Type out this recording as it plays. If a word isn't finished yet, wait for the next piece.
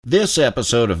This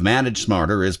episode of Manage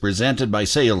Smarter is presented by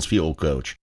Sales Fuel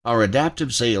Coach, our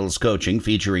adaptive sales coaching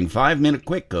featuring 5-minute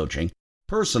quick coaching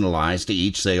personalized to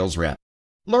each sales rep.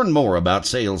 Learn more about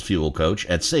Sales Fuel Coach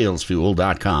at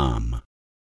salesfuel.com.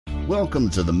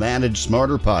 Welcome to the Manage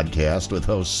Smarter podcast with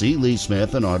hosts C. Lee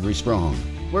Smith and Audrey Strong.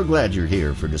 We're glad you're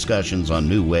here for discussions on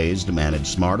new ways to manage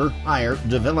smarter, hire,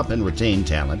 develop and retain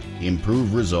talent,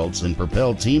 improve results, and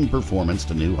propel team performance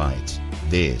to new heights.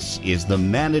 This is the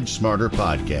Manage Smarter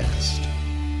podcast.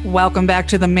 Welcome back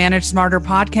to the Manage Smarter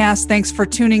podcast. Thanks for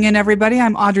tuning in, everybody.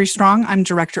 I'm Audrey Strong. I'm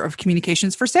Director of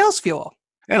Communications for Sales Fuel.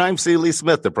 And I'm C. Lee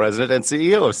Smith, the President and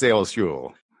CEO of Sales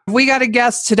Fuel. We got a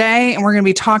guest today, and we're going to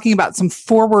be talking about some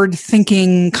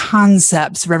forward-thinking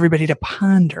concepts for everybody to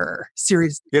ponder.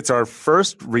 Seriously. It's our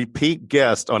first repeat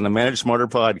guest on the Manage Smarter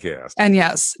podcast. And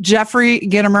yes, Jeffrey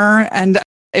Gitomer. And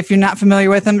if you're not familiar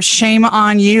with him, shame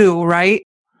on you, right?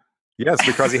 Yes,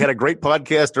 because he had a great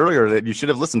podcast earlier that you should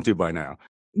have listened to by now.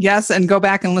 Yes, and go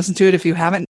back and listen to it if you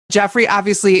haven't. Jeffrey,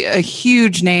 obviously a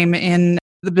huge name in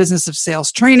the business of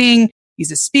sales training.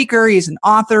 He's a speaker, he's an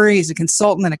author, he's a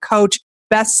consultant and a coach,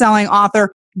 best-selling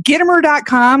author.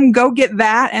 Gitomer.com, go get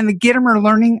that, and the Gitomer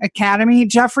Learning Academy.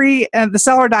 Jeffrey, the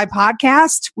Sell or Die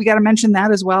podcast, we got to mention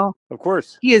that as well. Of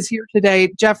course. He is here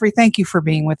today. Jeffrey, thank you for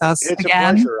being with us It's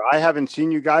again. a pleasure. I haven't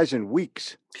seen you guys in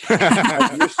weeks.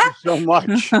 I miss you so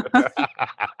much.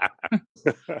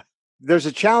 There's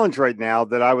a challenge right now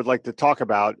that I would like to talk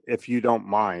about, if you don't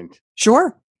mind.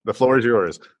 Sure. The floor is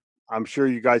yours. I'm sure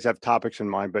you guys have topics in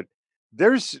mind, but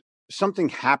there's something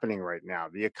happening right now.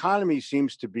 The economy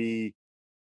seems to be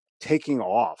taking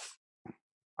off.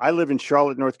 I live in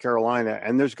Charlotte, North Carolina,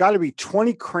 and there's got to be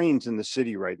 20 cranes in the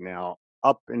city right now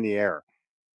up in the air.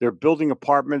 They're building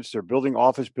apartments, they're building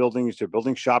office buildings, they're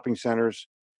building shopping centers.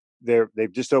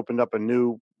 They've just opened up a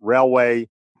new railway.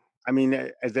 I mean,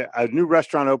 a new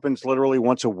restaurant opens literally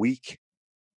once a week,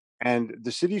 and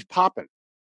the city's popping.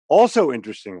 Also,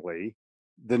 interestingly,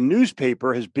 the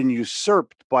newspaper has been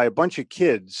usurped by a bunch of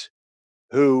kids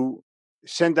who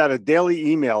send out a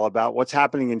daily email about what's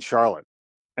happening in Charlotte,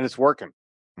 and it's working.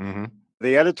 Mm-hmm.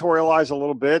 They editorialize a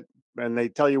little bit, and they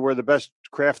tell you where the best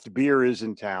craft beer is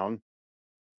in town.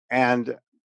 And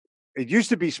it used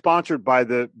to be sponsored by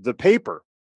the paper.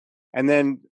 And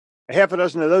then half a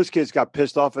dozen of those kids got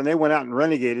pissed off, and they went out and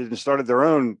renegated and started their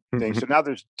own thing. So now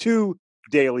there's two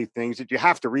daily things that you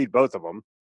have to read, both of them,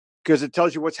 because it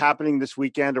tells you what's happening this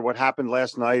weekend or what happened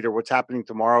last night or what's happening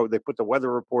tomorrow. They put the weather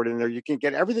report in there. You can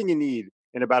get everything you need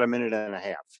in about a minute and a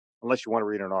half, unless you want to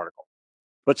read an article.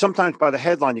 But sometimes by the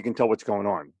headline, you can tell what's going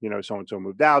on. You know, so-and-so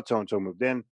moved out, so-and-so moved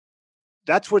in.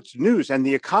 That's what's news. And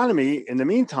the economy, in the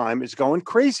meantime, is going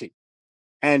crazy.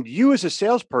 And you as a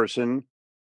salesperson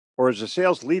or as a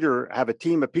sales leader have a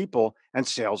team of people, and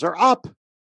sales are up.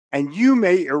 And you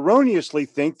may erroneously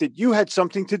think that you had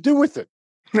something to do with it.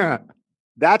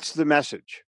 That's the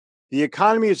message. The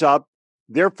economy is up,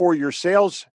 therefore your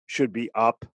sales should be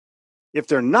up. If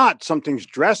they're not, something's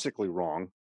drastically wrong.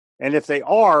 And if they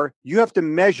are, you have to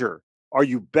measure, are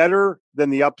you better than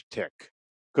the uptick?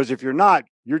 Because if you're not,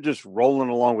 you're just rolling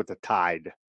along with the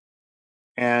tide.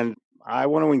 And I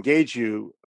want to engage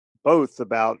you both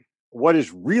about what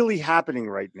is really happening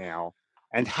right now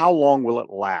and how long will it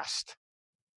last?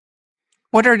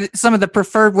 What are some of the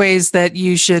preferred ways that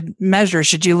you should measure?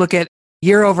 Should you look at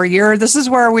year over year? This is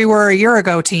where we were a year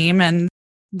ago, team, and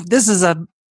this is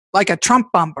like a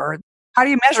Trump bumper. How do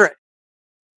you measure it?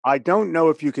 I don't know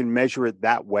if you can measure it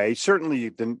that way. Certainly,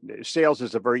 the sales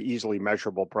is a very easily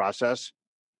measurable process,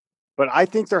 but I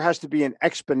think there has to be an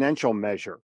exponential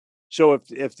measure. So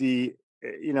if the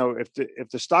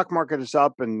stock market is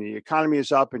up and the economy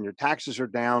is up and your taxes are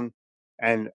down,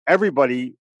 and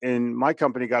everybody in my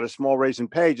company got a small raise in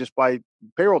pay just by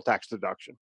payroll tax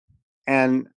deduction,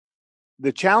 and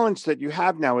the challenge that you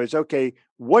have now is, okay,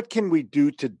 what can we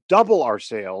do to double our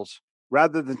sales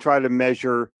rather than try to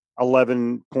measure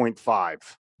 11.5?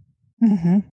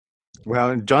 Mm-hmm.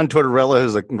 Well, John Tortorella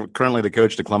is currently the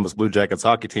coach of the Columbus Blue Jackets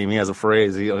hockey team. He has a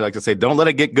phrase. He likes to say, don't let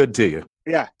it get good to you.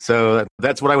 Yeah. So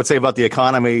that's what I would say about the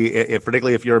economy,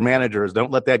 particularly if you're a manager, is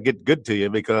don't let that get good to you,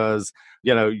 because,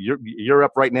 you know, you're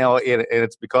up right now and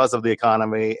it's because of the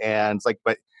economy. And it's like,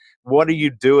 but what are you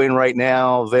doing right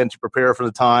now then to prepare for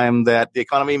the time that the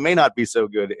economy may not be so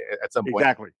good at some point?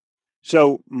 Exactly.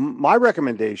 So my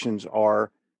recommendations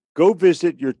are go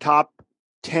visit your top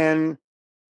 10,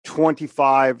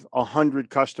 25, 100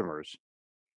 customers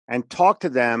and talk to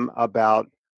them about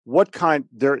what kind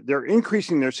they're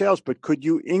increasing their sales, but could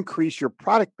you increase your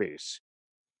product base?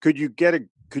 Could you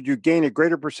gain a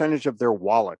greater percentage of their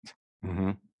wallet?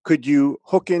 Mm-hmm. Could you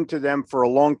hook into them for a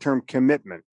long-term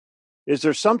commitment? Is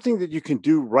there something that you can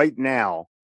do right now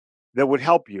that would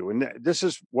help you? And this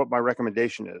is what my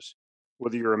recommendation is.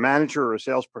 Whether you're a manager or a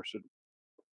salesperson,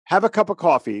 have a cup of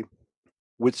coffee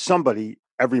with somebody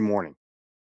every morning,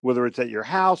 whether it's at your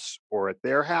house or at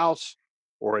their house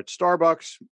or at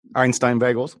Starbucks. Einstein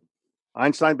bagels.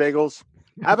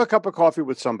 Have a cup of coffee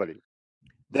with somebody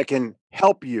that can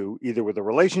help you either with a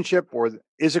relationship or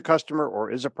is a customer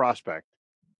or is a prospect.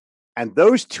 And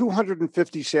those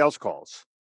 250 sales calls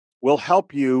will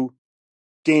help you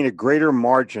gain a greater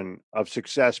margin of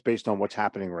success based on what's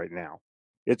happening right now.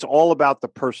 It's all about the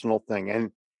personal thing.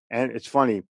 And it's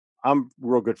funny, I'm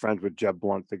real good friends with Jeb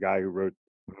Blunt, the guy who wrote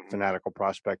Fanatical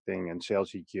Prospecting and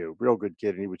Sales EQ. Real good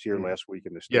kid. And he was here last week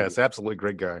in the studio. Yes, absolutely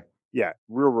great guy. Yeah,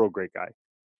 real great guy.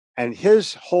 And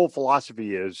his whole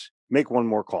philosophy is make one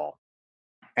more call.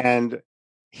 And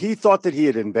he thought that he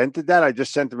had invented that. I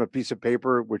just sent him a piece of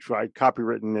paper, which I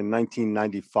copywritten in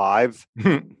 1995.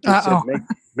 It said,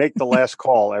 make the last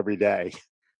call every day.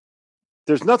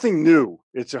 There's nothing new.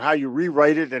 It's how you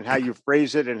rewrite it and how you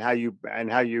phrase it and how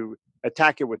you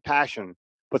attack it with passion.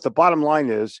 But the bottom line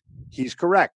is he's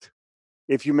correct.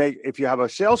 If you have a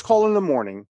sales call in the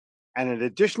morning and an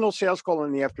additional sales call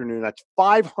in the afternoon, that's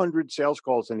 500 sales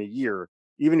calls in a year,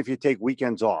 even if you take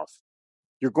weekends off,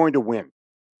 you're going to win.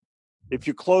 If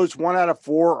you close 1 out of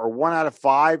 4 or 1 out of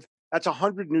 5, that's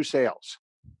 100 new sales.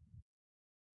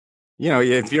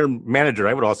 If you're a manager,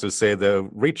 I would also say, though,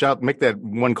 reach out, make that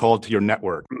one call to your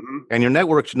network. Mm-hmm. And your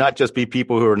network should not just be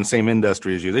people who are in the same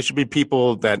industry as you. They should be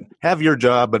people that have your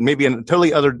job, but maybe in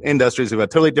totally other industries who have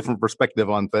a totally different perspective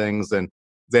on things than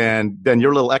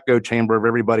your little echo chamber of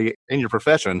everybody in your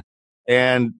profession.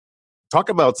 And talk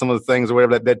about some of the things or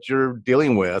whatever that you're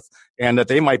dealing with and that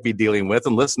they might be dealing with,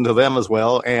 and listen to them as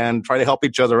well and try to help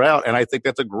each other out. And I think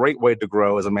that's a great way to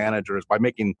grow as a manager, is by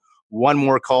making one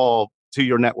more call to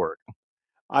your network.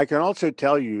 I can also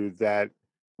tell you that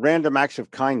random acts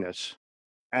of kindness,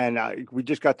 and we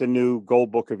just got the new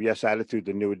Gold Book of Yes Attitude,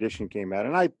 the new edition came out,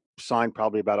 and I signed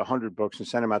probably about 100 books and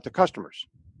sent them out to customers.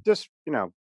 Just, a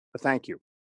thank you.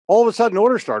 All of a sudden,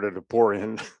 orders started to pour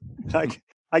in.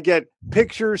 I get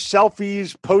pictures,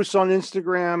 selfies, posts on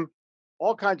Instagram,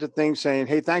 all kinds of things saying,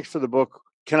 hey, thanks for the book.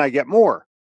 Can I get more?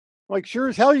 I'm like, sure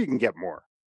as hell you can get more.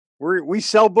 We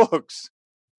sell books,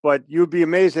 but you'd be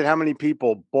amazed at how many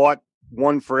people bought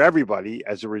one for everybody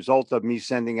as a result of me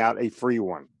sending out a free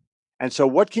one. And so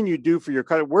what can you do for your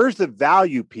customer? Where's the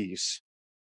value piece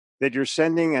that you're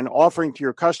sending and offering to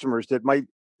your customers that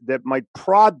might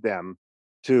prod them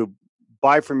to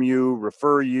buy from you,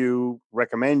 refer you,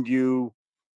 recommend you,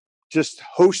 just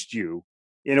host you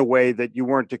in a way that you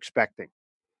weren't expecting?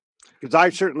 Because I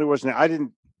certainly wasn't. I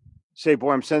didn't say,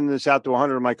 boy, I'm sending this out to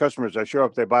 100 of my customers. I sure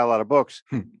hope they buy a lot of books.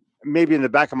 Maybe in the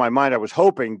back of my mind, I was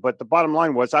hoping, but the bottom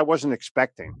line was I wasn't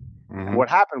expecting. Mm-hmm. And what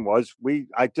happened was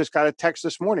I just got a text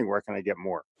this morning. Where can I get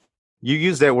more? You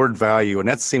use that word value, and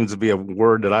that seems to be a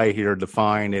word that I hear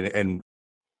defined in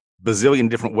bazillion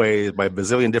different ways by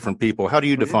bazillion different people. How do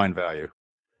you define value?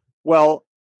 Well,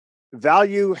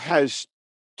 value has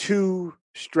two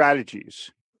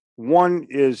strategies. One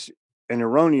is an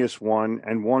erroneous one,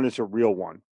 and one is a real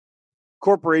one.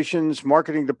 Corporations,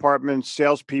 marketing departments,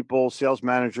 salespeople, sales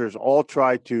managers all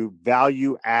try to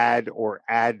value add or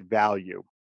add value.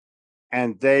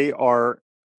 And they are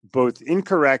both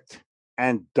incorrect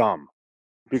and dumb,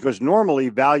 because normally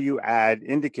value add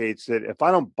indicates that if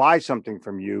I don't buy something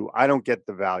from you, I don't get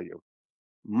the value.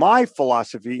 My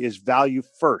philosophy is value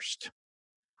first.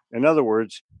 In other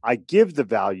words, I give the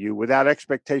value without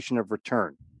expectation of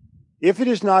return. If it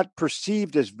is not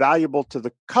perceived as valuable to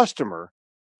the customer,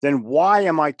 then why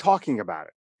am I talking about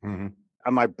it? Mm-hmm.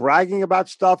 Am I bragging about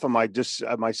stuff? Am I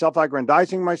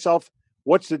self-aggrandizing myself?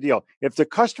 What's the deal? If the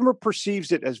customer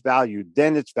perceives it as value,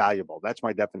 then it's valuable. That's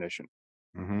my definition.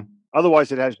 Mm-hmm.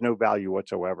 Otherwise, it has no value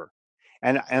whatsoever.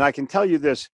 And I can tell you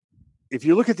this, if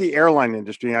you look at the airline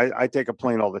industry, I take a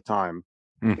plane all the time,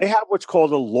 they have what's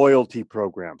called a loyalty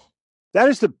program. That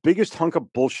is the biggest hunk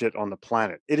of bullshit on the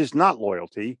planet. It is not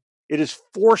loyalty. It is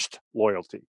forced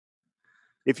loyalty.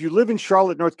 If you live in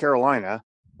Charlotte, North Carolina,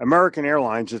 American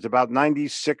Airlines is about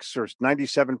 96 or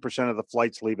 97% of the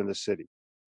flights leaving the city.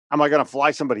 Am I going to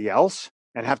fly somebody else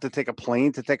and have to take a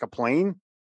plane to take a plane?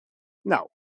 No.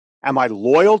 Am I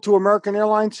loyal to American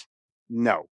Airlines?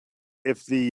 No. If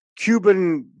the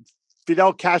Cuban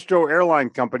Fidel Castro airline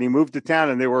company moved to town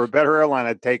and they were a better airline,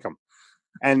 I'd take them.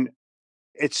 And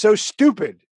it's so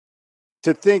stupid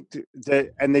to think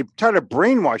that, and they try to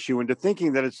brainwash you into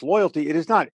thinking that it's loyalty. It is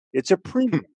not. It's a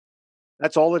premium.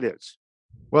 That's all it is.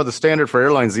 Well, the standard for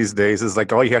airlines these days is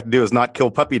like all you have to do is not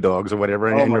kill puppy dogs or whatever,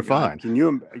 and you're fine. Can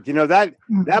you that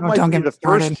might be the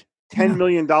first $10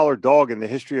 million dog in the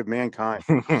history of mankind.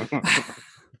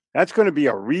 That's going to be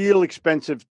a real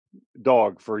expensive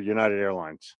dog for United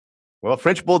Airlines. Well,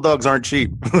 French bulldogs aren't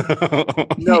cheap.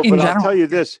 No, In but I'll general. tell you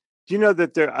this. Do you know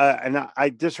that there, and I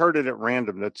just heard it at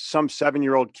random, that some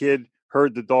 7-year-old kid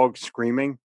heard the dog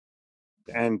screaming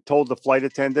and told the flight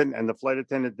attendant, and the flight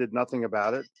attendant did nothing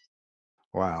about it?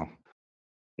 Wow.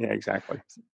 Yeah, exactly.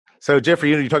 So, Jeffrey,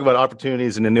 you talk about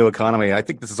opportunities in the new economy. I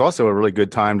think this is also a really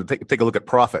good time to take a look at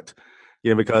profit.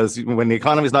 Because when the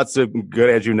economy is not so good,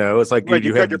 as you know, it's like Right,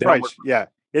 you have cut your downward- price. Yeah.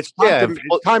 It's time, Yeah,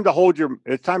 it's time to hold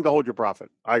your profit.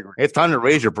 I agree. It's time to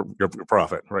raise your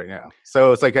profit right now.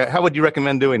 So it's like, how would you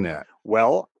recommend doing that?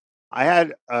 Well, I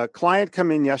had a client come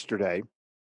in yesterday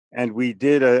and we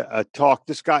did a talk.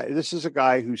 This is a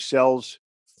guy who sells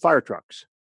fire trucks,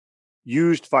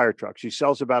 used fire trucks. He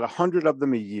sells about 100 of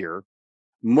them a year,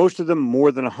 most of them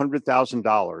more than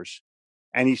 $100,000,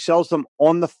 and he sells them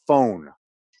on the phone.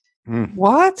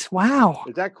 What? Wow.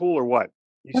 Is that cool or what?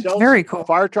 He That's sells very cool.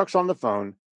 fire trucks on the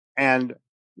phone, and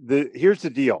here's the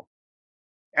deal.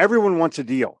 Everyone wants a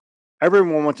deal.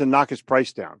 Everyone wants to knock his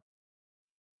price down.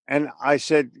 And I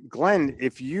said, Glenn,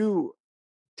 if you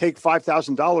take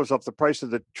 $5,000 off the price of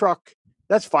the truck,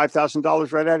 that's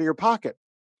 $5,000 right out of your pocket.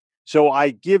 So I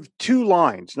give 2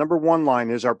 lines. Number 1 line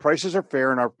is our prices are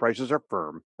fair and our prices are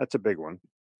firm. That's a big one.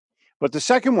 But the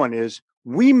second one is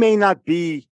we may not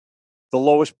be the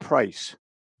lowest price,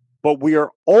 but we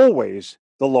are always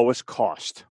the lowest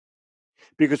cost.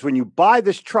 Because when you buy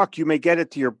this truck, you may get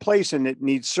it to your place and it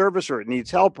needs service or it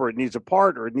needs help or it needs a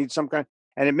part or it needs some kind,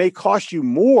 and it may cost you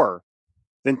more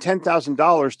than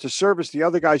 $10,000 to service the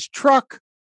other guy's truck.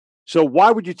 So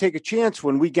why would you take a chance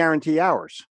when we guarantee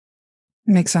ours?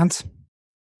 Makes sense.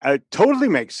 It totally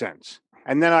makes sense.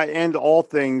 And then I end all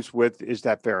things with, is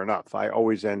that fair enough? I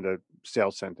always end a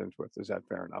sales sentence with, is that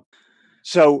fair enough?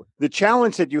 So the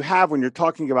challenge that you have when you're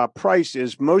talking about price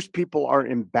is most people are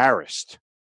embarrassed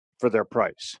for their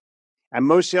price. And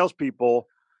most salespeople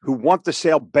who want the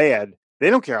sale bad, they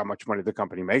don't care how much money the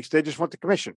company makes. They just want the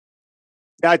commission.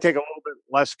 Yeah, I take a little bit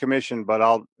less commission, but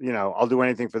I'll do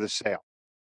anything for the sale.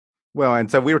 Well, and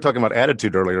so we were talking about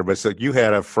attitude earlier, but so you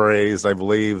had a phrase, I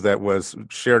believe, that was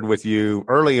shared with you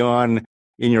early on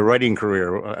in your writing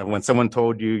career when someone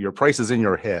told you your price is in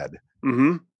your head.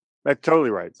 Mm-hmm. That's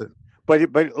totally right.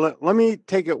 But let me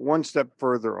take it one step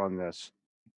further on this.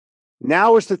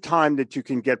 Now is the time that you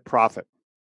can get profit.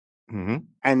 Mm-hmm.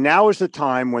 And now is the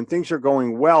time when things are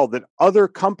going well that other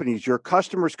companies, your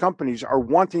customers' companies, are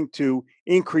wanting to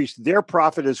increase their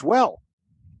profit as well.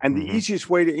 And the easiest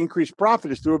way to increase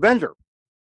profit is through a vendor.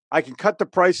 I can cut the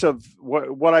price of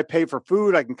what I pay for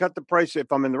food. I can cut the price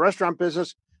if I'm in the restaurant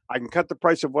business. I can cut the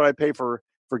price of what I pay for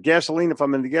gasoline if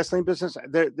I'm in the gasoline business.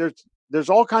 There's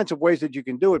all kinds of ways that you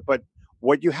can do it. But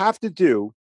what you have to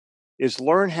do is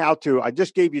learn how to, I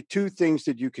just gave you 2 things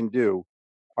that you can do.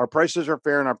 Our prices are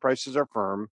fair and our prices are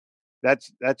firm.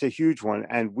 That's a huge one.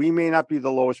 And we may not be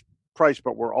the lowest price,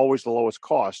 but we're always the lowest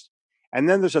cost. And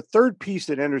then there's a third piece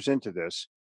that enters into this.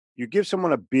 You give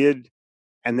someone a bid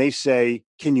and they say,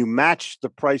 can you match the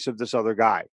price of this other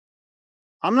guy?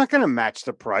 I'm not going to match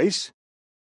the price.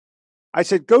 I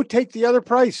said, go take the other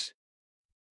price.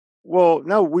 Well,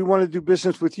 no, we want to do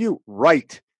business with you.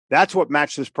 Right. That's what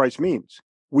match this price means.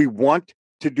 We want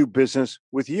to do business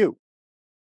with you.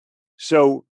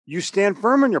 So you stand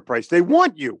firm on your price. They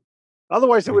want you.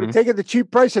 Otherwise, they would have taken the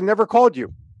cheap price and never called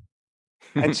you.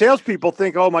 And salespeople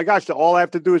think, oh my gosh, all I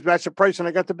have to do is match the price and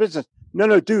I got the business.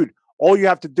 No, dude. All you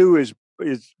have to do is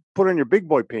put on your big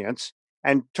boy pants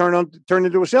and turn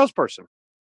into a salesperson.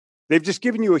 They've just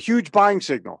given you a huge buying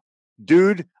signal.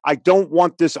 Dude, I don't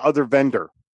want this other vendor.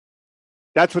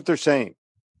 That's what they're saying.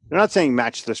 They're not saying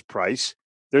match this price.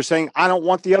 They're saying, I don't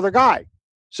want the other guy.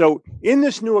 So in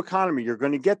this new economy, you're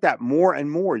going to get that more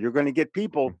and more. You're going to get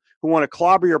people who want to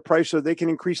clobber your price so they can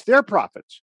increase their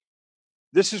profits.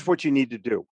 This is what you need to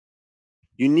do.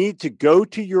 You need to go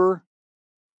to your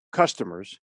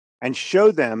customers and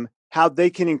show them how they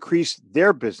can increase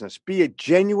their business. Be a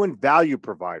genuine value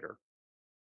provider.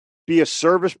 Be a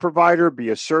service provider, be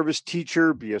a service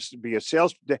teacher, be a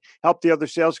sales, help the other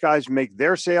sales guys make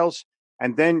their sales,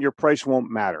 and then your price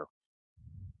won't matter.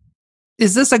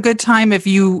 Is this a good time if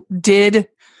you did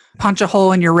punch a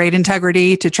hole in your rate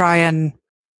integrity to try and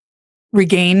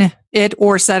regain it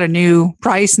or set a new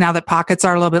price now that pockets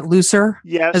are a little bit looser?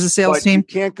 Yes, as a sales but team?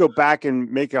 You can't go back and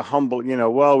make a humble,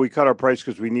 well, we cut our price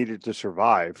because we needed to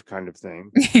survive kind of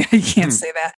thing. You can't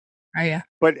say that. Oh, yeah.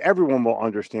 But everyone will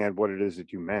understand what it is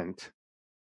that you meant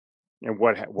and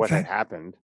what had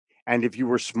happened. And if you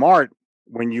were smart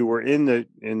when you were in the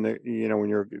when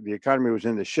the economy was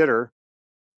in the shitter,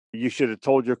 You should have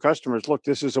told your customers, look,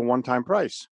 this is a one-time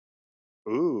price.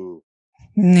 Ooh.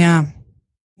 Yeah.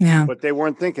 Yeah. But they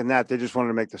weren't thinking that. They just wanted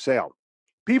to make the sale.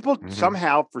 People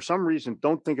somehow, for some reason,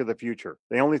 don't think of the future.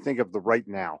 They only think of the right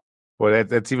now. Well,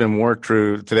 that's even more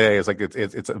true today. It's like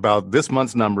it's about this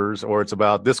month's numbers, or it's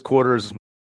about this quarter's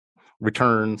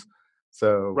returns.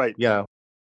 So, right. Yeah.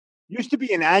 Used to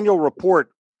be an annual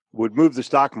report would move the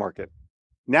stock market.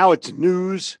 Now it's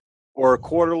news or a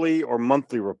quarterly or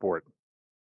monthly report.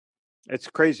 It's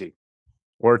crazy.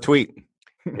 Or a tweet.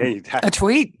 A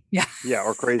tweet. Yeah. Yeah,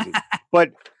 or crazy.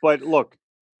 But look,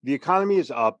 the economy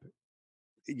is up.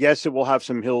 Yes, it will have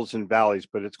some hills and valleys,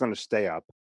 but it's going to stay up.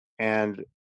 And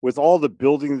with all the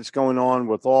building that's going on,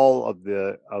 with all of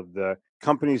the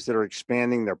companies that are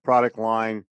expanding their product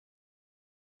line,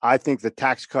 I think the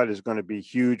tax cut is going to be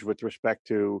huge with respect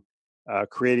to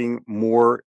creating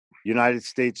more United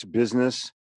States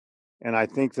business. And I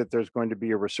think that there's going to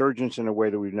be a resurgence in a way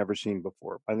that we've never seen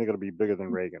before. I think it'll be bigger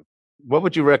than Reagan. What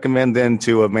would you recommend then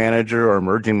to a manager or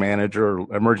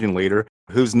emerging leader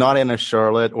who's not in a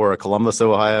Charlotte or a Columbus,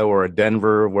 Ohio, or a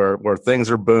Denver where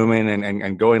things are booming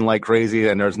and going like crazy,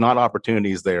 and there's not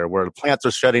opportunities there, where the plants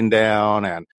are shutting down?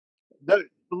 And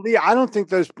Lee, I don't think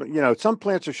those, some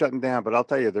plants are shutting down, but I'll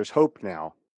tell you, there's hope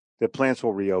now that plants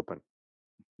will reopen.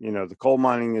 The coal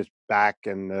mining is back,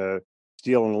 and the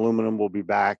steel and aluminum will be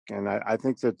back. And I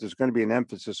think that there's going to be an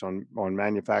emphasis on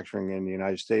manufacturing in the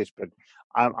United States. But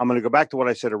I'm going to go back to what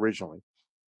I said originally.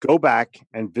 Go back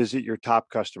and visit your top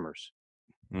customers.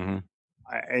 Mm-hmm.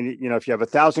 And, if you have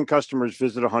 1,000 customers,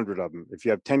 visit 100 of them. If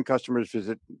you have 10 customers,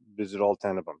 visit all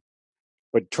 10 of them.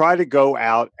 But try to go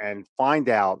out and find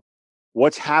out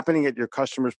what's happening at your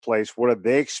customer's place. What are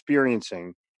they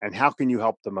experiencing? And how can you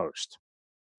help the most?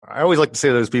 I always like to say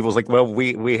to those people, it's like, well,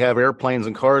 we have airplanes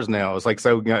and cars now. It's like,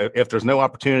 so if there's no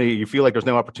opportunity, you feel like there's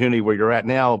no opportunity where you're at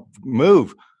now,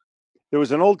 move. There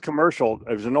was an old commercial.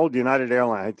 It was an old United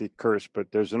Airlines. I hate to curse,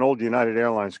 but there's an old United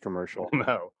Airlines commercial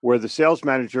where the sales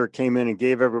manager came in and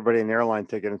gave everybody an airline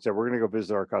ticket and said, we're going to go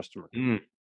visit our customer.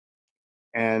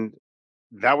 And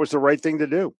that was the right thing to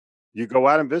do. You go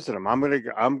out and visit them. I'm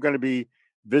going to be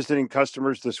visiting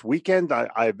customers this weekend.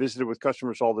 I visited with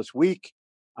customers all this week.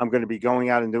 I'm going to be going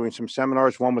out and doing some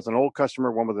seminars, one with an old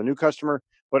customer, one with a new customer,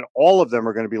 but all of them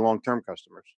are going to be long-term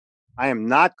customers. I am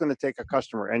not going to take a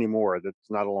customer anymore that's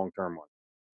not a long-term one.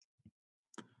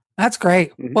 That's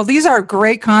great. Mm-hmm. Well, these are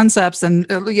great concepts and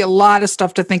a lot of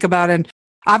stuff to think about. And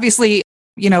obviously,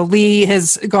 Lee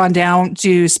has gone down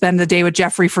to spend the day with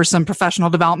Jeffrey for some professional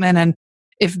development. And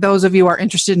if those of you are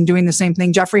interested in doing the same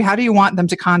thing, Jeffrey, how do you want them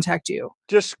to contact you?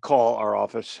 Just call our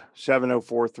office,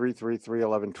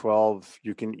 704-333-1112.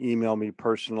 You can email me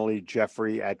personally,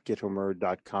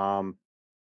 jeffrey@githomer.com.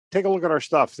 Take a look at our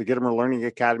stuff. The Githomer Learning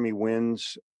Academy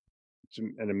wins. It's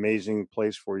an amazing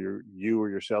place where you or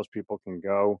your salespeople can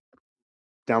go.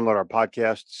 Download our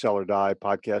podcast, Sell or Die,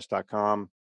 podcast.com,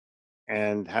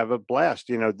 and have a blast.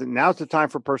 Now's the time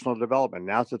for personal development.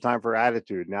 Now's the time for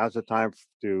attitude. Now's the time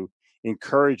to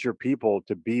encourage your people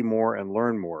to be more and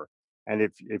learn more. And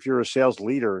if you're a sales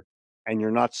leader and you're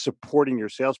not supporting your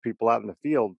salespeople out in the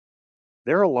field,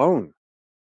 they're alone,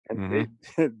 and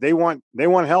they want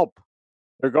help.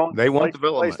 They want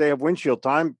development. They have windshield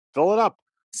time. Fill it up.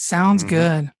 Sounds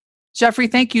good. Jeffrey,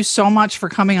 thank you so much for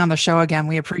coming on the show again.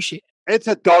 We appreciate it. It's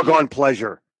a doggone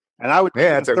pleasure. And I would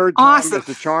it's a third awesome. time as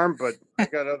a charm, but I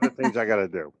got other things I got to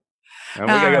do. And we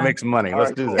got to make some money.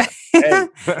 Let's do that. Hey,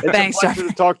 it's Thanks, a pleasure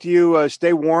to talk to you.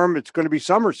 Stay warm. It's going to be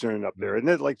summer soon up there. Isn't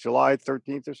it like July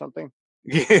 13th or something?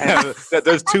 Yeah,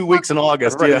 those 2 weeks in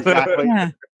August. Right, yeah. Exactly. Yeah.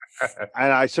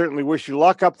 And I certainly wish you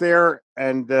luck up there.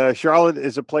 And Charlotte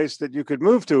is a place that you could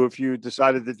move to if you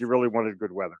decided that you really wanted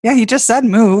good weather. Yeah, he just said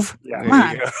move.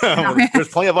 Yeah. There's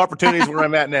plenty of opportunities where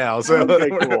I'm at now. So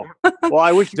okay, cool. Well,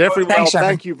 I wish you Jeffrey,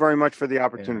 thank you very much for the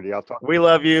opportunity. Yeah. I'll talk. We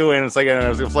love you, and it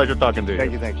was a pleasure talking to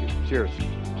you. Thank you. Cheers.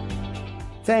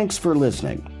 Thanks for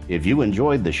listening. If you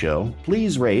enjoyed the show,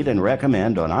 please rate and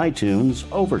recommend on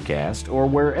iTunes, Overcast, or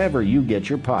wherever you get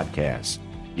your podcasts.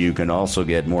 You can also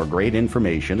get more great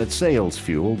information at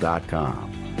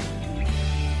salesfuel.com.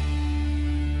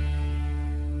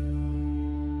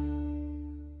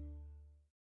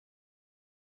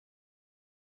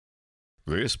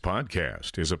 This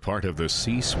podcast is a part of the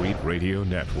C-Suite Radio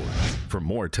Network. For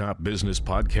more top business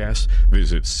podcasts,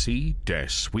 visit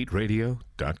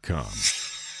c-suiteradio.com.